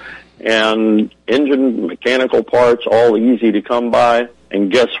cars. And engine, mechanical parts, all easy to come by.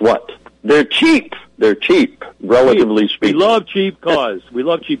 And guess what? They're cheap. They're cheap, relatively speaking. We love cheap cars. We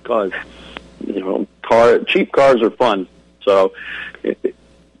love cheap cars. You know, cheap cars are fun. So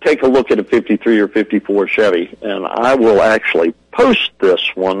take a look at a 53 or 54 Chevy, and I will actually post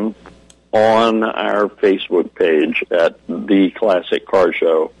this one on our Facebook page at The Classic Car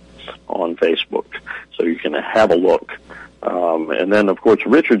Show on Facebook, so you can have a look. And then, of course,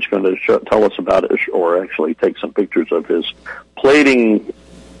 Richard's going to tell us about it, or actually take some pictures of his plating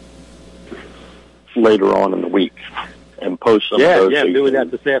later on in the week and post some of those. Yeah, I'm doing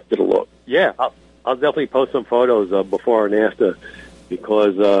that this afternoon. Get a look. Yeah, I'll definitely post some photos before and after,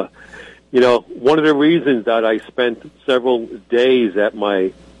 because, one of the reasons that I spent several days at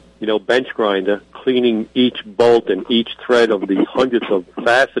my, bench grinder cleaning each bolt and each thread of the hundreds of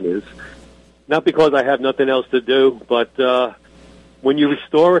fasteners, not because I have nothing else to do, but when you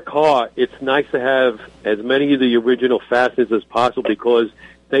restore a car, it's nice to have as many of the original fasteners as possible, because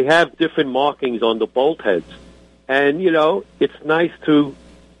they have different markings on the bolt heads. And, it's nice to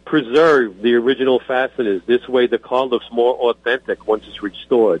preserve the original fasteners. This way the car looks more authentic once it's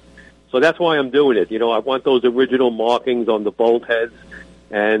restored. So that's why I'm doing it. I want those original markings on the bolt heads.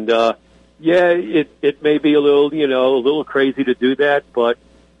 And, it may be a little crazy to do that, but,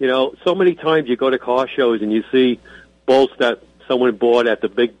 so many times you go to car shows and you see bolts that someone bought at the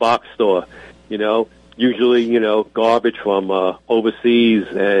big box store, usually, garbage from overseas,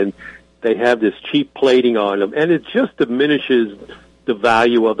 and they have this cheap plating on them, and it just diminishes the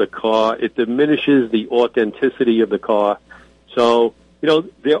value of the car. It diminishes the authenticity of the car. So,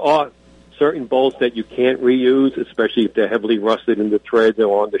 there are certain bolts that you can't reuse, especially if they're heavily rusted in the threads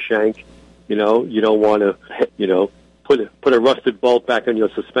or on the shank. You don't want to, put a rusted bolt back on your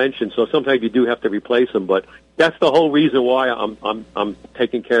suspension. So sometimes you do have to replace them, but that's the whole reason why I'm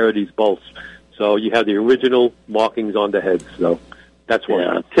taking care of these bolts. So you have the original markings on the heads. So that's why.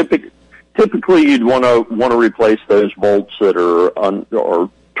 Yeah, typically you'd want to replace those bolts that are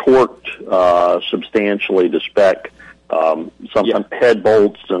torqued substantially to spec. Sometimes head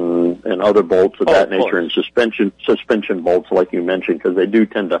bolts and other bolts of that nature, and suspension bolts, like you mentioned, because they do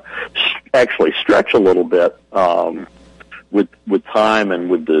tend to actually stretch a little bit with time and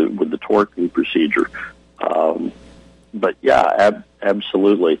with the torquing procedure. But yeah,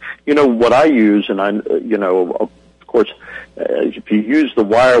 absolutely. What I use, and of course, if you use the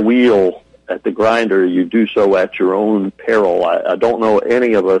wire wheel at the grinder, you do so at your own peril. I don't know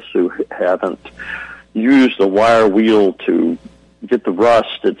any of us who haven't use the wire wheel to get the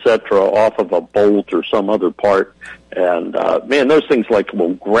rust, etc., off of a bolt or some other part. And man, those things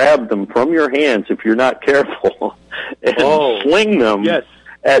will grab them from your hands if you're not careful and sling them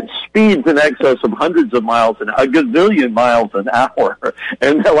at speeds in excess of hundreds of miles and a gazillion miles an hour.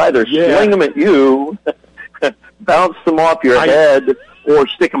 And they'll either sling them at you, bounce them off your head, or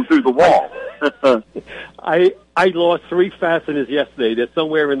stick them through the wall. I lost 3 fasteners yesterday. They're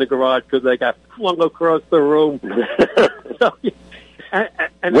somewhere in the garage because they got flung across the room.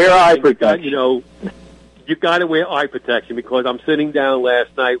 and wear eye protection. You got to wear eye protection, because I'm sitting down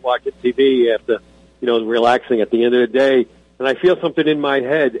last night watching TV after, relaxing at the end of the day, and I feel something in my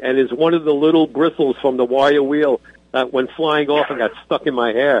head, and it's one of the little bristles from the wire wheel that went flying off and got stuck in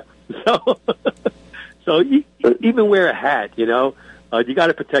my hair. So even wear a hat, you got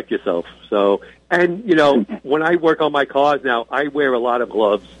to protect yourself. So, and, when I work on my cars now, I wear a lot of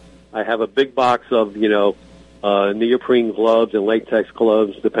gloves. I have a big box of, neoprene gloves and latex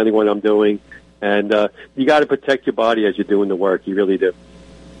gloves, depending on what I'm doing. And you got to protect your body as you're doing the work. You really do.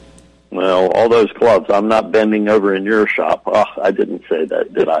 Well, all those gloves, I'm not bending over in your shop. Oh, I didn't say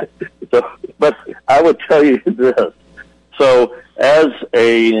that, did I? But I would tell you this. So as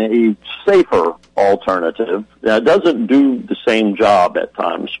a safer alternative, now it doesn't do the same job at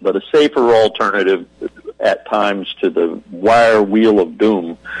times, but a safer alternative at times to the wire wheel of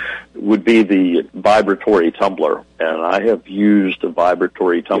doom would be the vibratory tumbler. And I have used a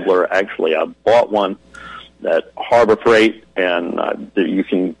vibratory tumbler. Actually, I bought one at Harbor Freight, and you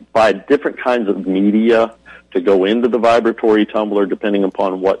can buy different kinds of media to go into the vibratory tumbler depending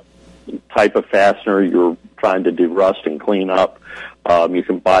upon what type of fastener you're trying to derust and clean up. You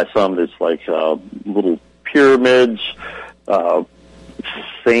can buy some that's like little pyramids,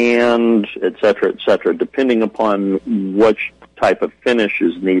 sand, et cetera, depending upon which type of finish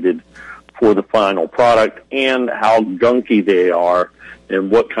is needed for the final product and how gunky they are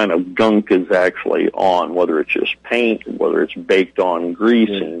and what kind of gunk is actually on, whether it's just paint, whether it's baked on grease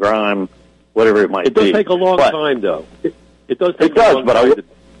and grime, whatever it might be. It does take a long time, though. It does take a long time.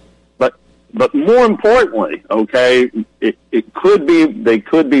 But more importantly, okay, they could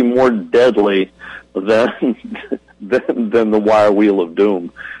be more deadly than the wire wheel of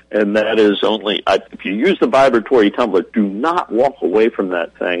doom. And that is if you use the vibratory tumbler, do not walk away from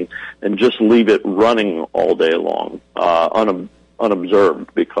that thing and just leave it running all day long,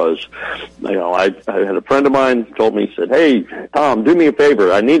 unobserved, because, I had a friend of mine told me, he said, "Hey, Tom, do me a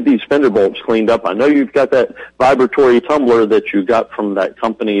favor. I need these fender bolts cleaned up. I know you've got that vibratory tumbler that you got from that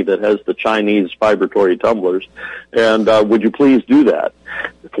company that has the Chinese vibratory tumblers, and would you please do that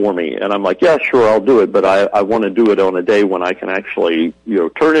for me?" And I'm like, "Yeah, sure, I'll do it, but I want to do it on a day when I can actually,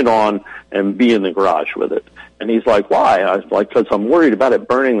 turn it on and be in the garage with it." And he's like, "Why?" I was like, "Because I'm worried about it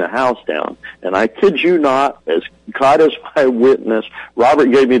burning the house down." And I kid you not, as God is my witness, Robert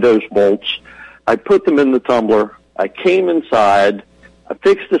gave me those bolts. I put them in the tumbler. I came inside. I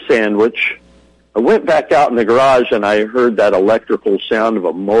fixed the sandwich. I went back out in the garage, and I heard that electrical sound of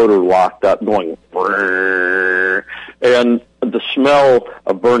a motor locked up going, and the smell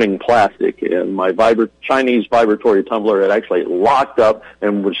of burning plastic. And my Chinese vibratory tumbler had actually locked up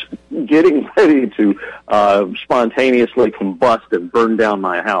and was getting ready to spontaneously combust and burn down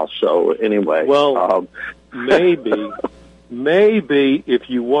my house. So anyway. Well, maybe if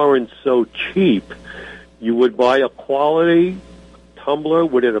you weren't so cheap, you would buy a quality tumbler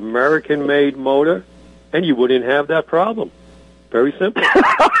with an American-made motor, and you wouldn't have that problem. Very simple.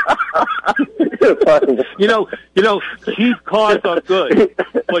 Cheap cars are good,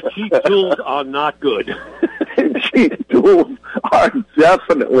 but cheap tools are not good. Cheap tools are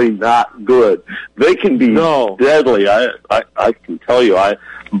definitely not good. They can be deadly. I can tell you, I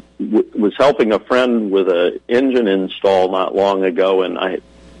was helping a friend with an engine install not long ago, and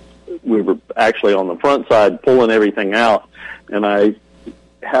we were actually on the front side pulling everything out, and I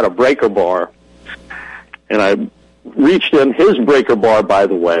had a breaker bar, and I reached in his breaker bar, by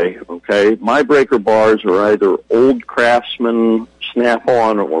the way, okay? My breaker bars are either Old Craftsman,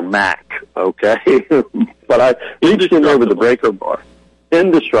 Snap-on, or Mac, okay? But I reached in there with the breaker bar.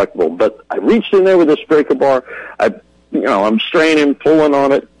 Indestructible. But I reached in there with this breaker bar. I'm straining, pulling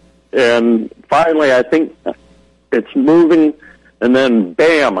on it, and finally I think it's moving, and then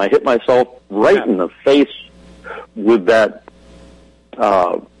bam, I hit myself right in the face with that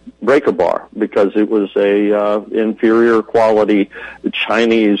breaker bar, because it was a inferior quality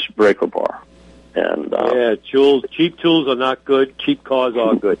Chinese breaker bar. And cheap tools are not good. Cheap cars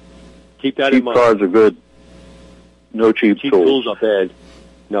are good. Keep that in mind. Cheap cars are good. No cheap tools. Cheap tools are bad.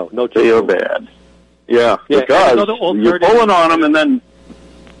 No cheap tools. They are bad. Yeah, because you're pulling on them and then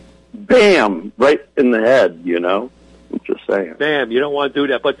bam, right in the head, It's just saying. Bam, you don't want to do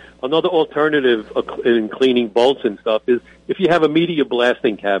that. But another alternative in cleaning bolts and stuff is if you have a media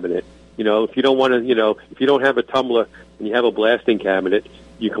blasting cabinet. If you don't want to, if you don't have a tumbler and you have a blasting cabinet,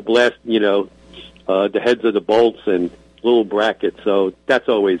 you can blast, the heads of the bolts and little brackets. So that's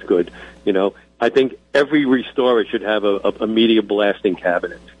always good. I think every restorer should have a media blasting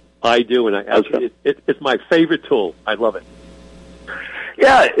cabinet. I do, and it's my favorite tool. I love it.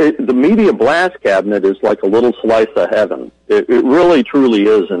 Yeah, the media blast cabinet is like a little slice of heaven. It really, truly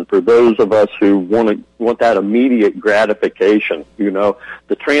is. And for those of us who want that immediate gratification,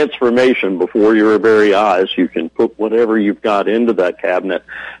 the transformation before your very eyes, you can put whatever you've got into that cabinet,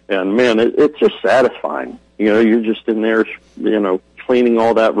 and man, it's just satisfying. You're just in there, cleaning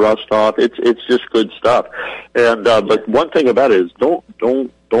all that rust off. It's just good stuff. And but one thing about it is don't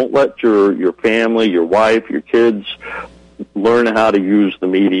let your family, your wife, your kids learn how to use the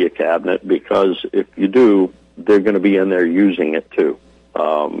media cabinet, because if you do, they're going to be in there using it too.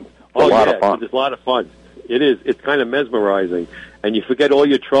 A lot of fun. It's a lot of fun. It is. It's kind of mesmerizing, and you forget all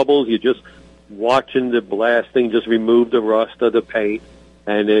your troubles. You're just watching the blasting just remove the rust of the paint,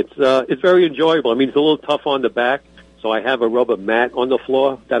 and it's very enjoyable. I mean, it's a little tough on the back, so I have a rubber mat on the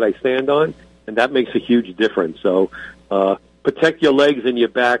floor that I stand on, and that makes a huge difference. So protect your legs and your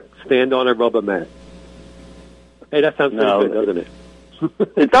back. Stand on a rubber mat. Hey, that sounds pretty good, doesn't it?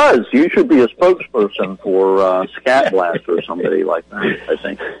 It does. You should be a spokesperson for Scat Blast or somebody like that, I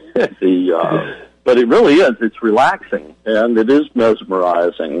think. But it really is. It's relaxing, and it is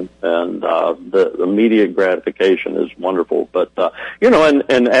mesmerizing, and the immediate gratification is wonderful. But,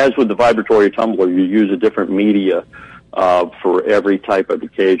 and as with the vibratory tumbler, you use a different media for every type of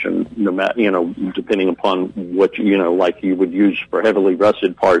occasion, no matter, depending upon what like you would use for heavily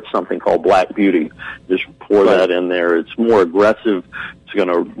rusted parts, something called Black Beauty. Just pour that in there. It's more aggressive. It's going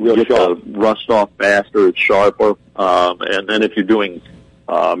to get the rust off faster. It's sharper. And then if you're doing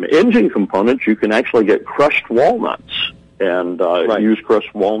engine components, you can actually get crushed walnuts and use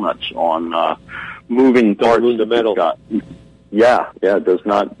crushed walnuts on moving parts. Don't the metal. It does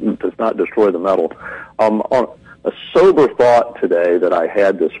not destroy the metal. A sober thought today that I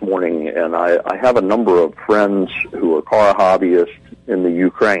had this morning, and I have a number of friends who are car hobbyists in the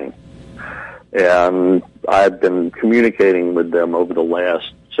Ukraine, and I've been communicating with them over the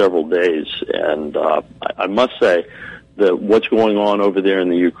last several days, and I must say that what's going on over there in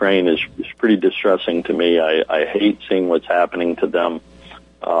the Ukraine is pretty distressing to me. I hate seeing what's happening to them.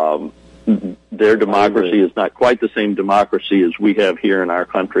 Their democracy is not quite the same democracy as we have here in our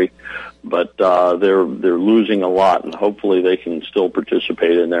country, but they're losing a lot, and hopefully they can still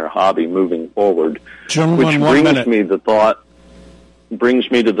participate in their hobby moving forward. Gentlemen, which brings me to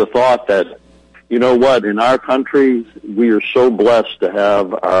the thought that, you know what, in our country, we are so blessed to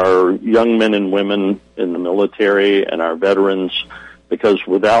have our young men and women in the military and our veterans, because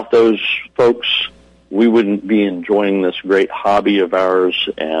without those folks, we wouldn't be enjoying this great hobby of ours,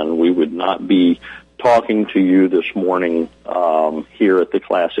 and we would not be talking to you this morning here at the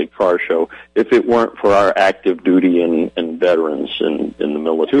Classic Car Show if it weren't for our active duty and veterans in the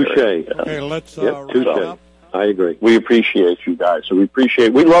military. Touche. Okay, let's wrap up. I agree. We appreciate you guys. So we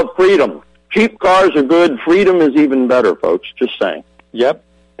love freedom. Cheap cars are good. Freedom is even better, folks. Just saying. Yep.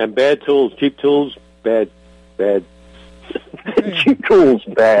 And bad tools, cheap tools, bad. Cheap tools,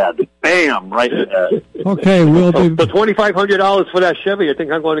 bad. Bam, right in the head. Okay, we'll be... For $2,500 for that Chevy, I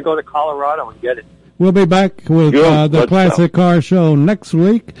think I'm going to go to Colorado and get it. We'll be back with the Classic Car Show next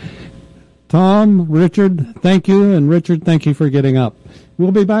week. Tom, Richard, thank you, and Richard, thank you for getting up.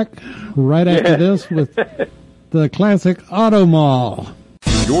 We'll be back right after this with the Classic Auto Mall.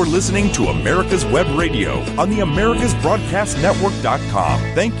 You're listening to America's Web Radio on the AmericasBroadcastNetwork.com.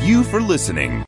 Thank you for listening.